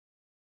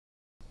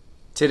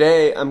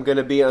Today I'm going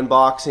to be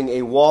unboxing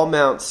a wall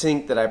mount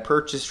sink that I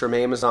purchased from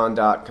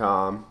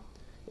Amazon.com,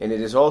 and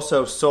it is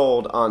also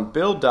sold on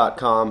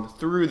Build.com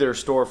through their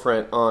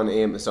storefront on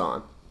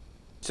Amazon.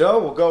 So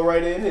we'll go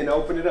right in and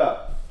open it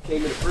up.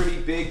 Came in a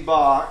pretty big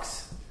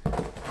box.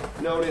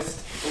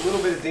 Noticed a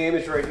little bit of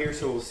damage right here,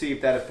 so we'll see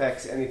if that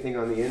affects anything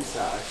on the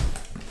inside.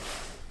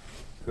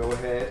 Go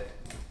ahead,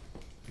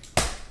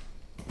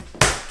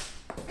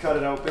 cut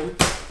it open.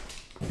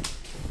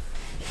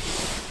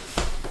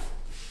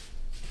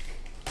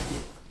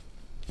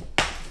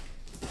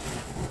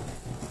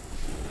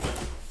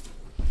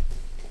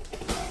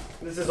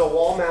 This is a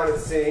wall-mounted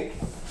sink.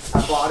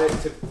 I bought it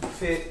to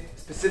fit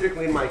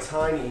specifically in my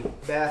tiny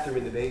bathroom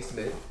in the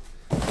basement.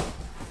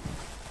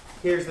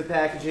 Here's the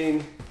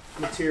packaging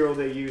material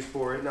they use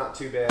for it, not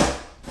too bad.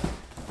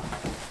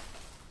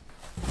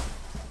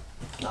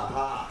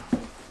 Aha!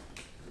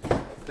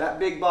 That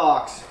big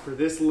box for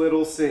this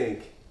little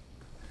sink.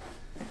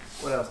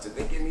 What else did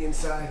they give me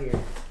inside here?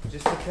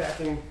 Just the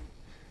packing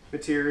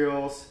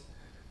materials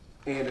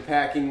and a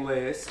packing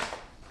list,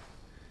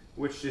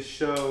 which just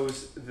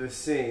shows the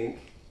sink,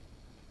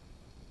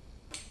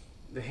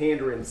 the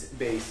hand rinse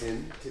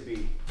basin to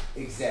be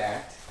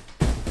exact.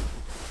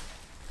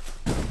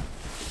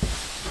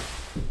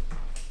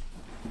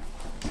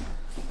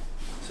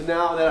 So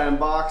now that I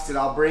unboxed it,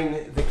 I'll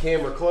bring the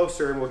camera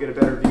closer and we'll get a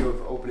better view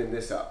of opening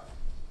this up.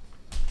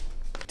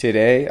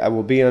 Today I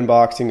will be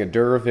unboxing a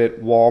Duravit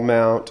wall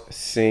mount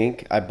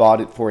sink. I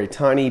bought it for a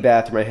tiny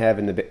bathroom I have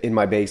in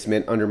my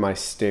basement under my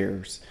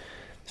stairs.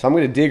 So I'm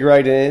going to dig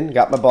right in,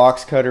 got my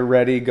box cutter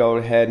ready, go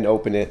ahead and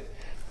open it.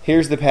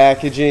 Here's the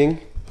packaging.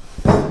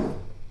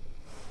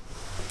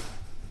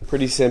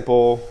 Pretty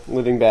simple,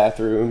 living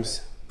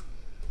bathrooms.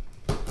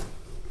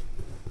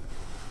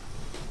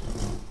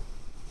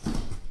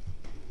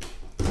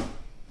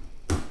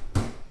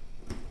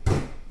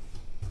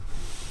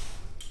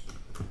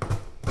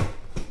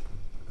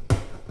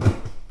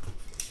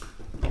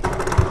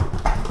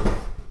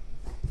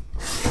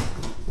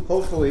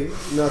 Hopefully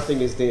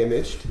nothing is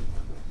damaged.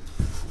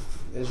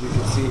 As you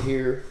can see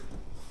here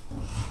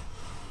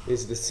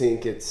is the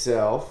sink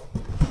itself.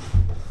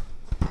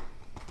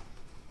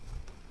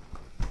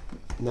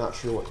 Not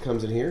sure what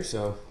comes in here,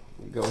 so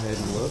go ahead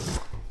and look.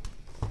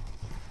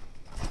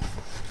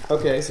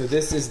 Okay, so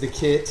this is the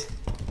kit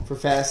for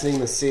fastening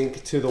the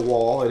sink to the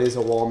wall. It is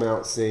a wall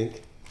mount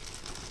sink.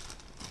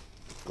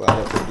 Glad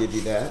I could give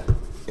you that.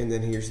 And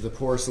then here's the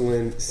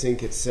porcelain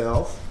sink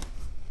itself.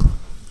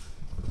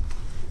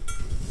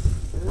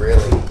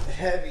 Really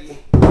heavy.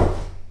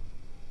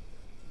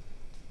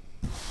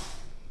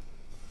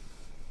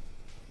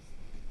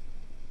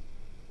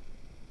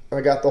 I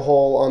got the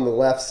hole on the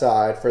left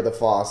side for the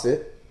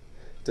faucet.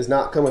 Does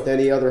not come with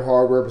any other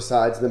hardware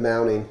besides the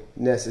mounting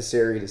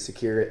necessary to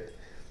secure it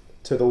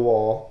to the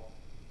wall.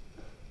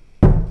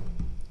 So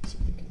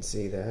you can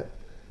see that.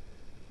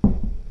 But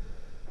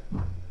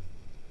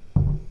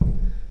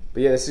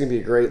yeah, this is going to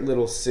be a great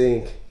little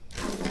sink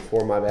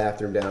for my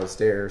bathroom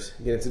downstairs.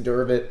 Again, it's a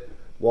Duravit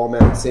wall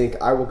mount sink.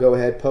 I will go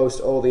ahead,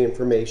 post all the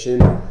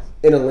information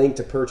and a link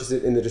to purchase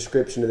it in the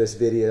description of this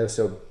video.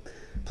 So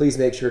please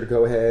make sure to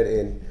go ahead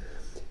and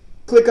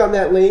click on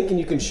that link, and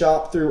you can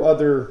shop through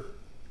other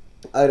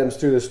items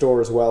through the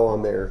store as well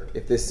on there.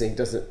 If this sink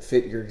doesn't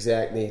fit your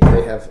exact need,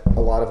 they have a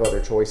lot of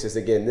other choices.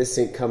 Again, this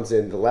sink comes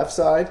in the left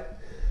side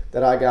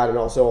that I got, and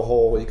also a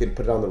hole you could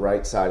put it on the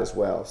right side as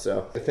well.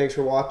 So thanks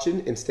for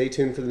watching, and stay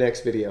tuned for the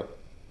next video.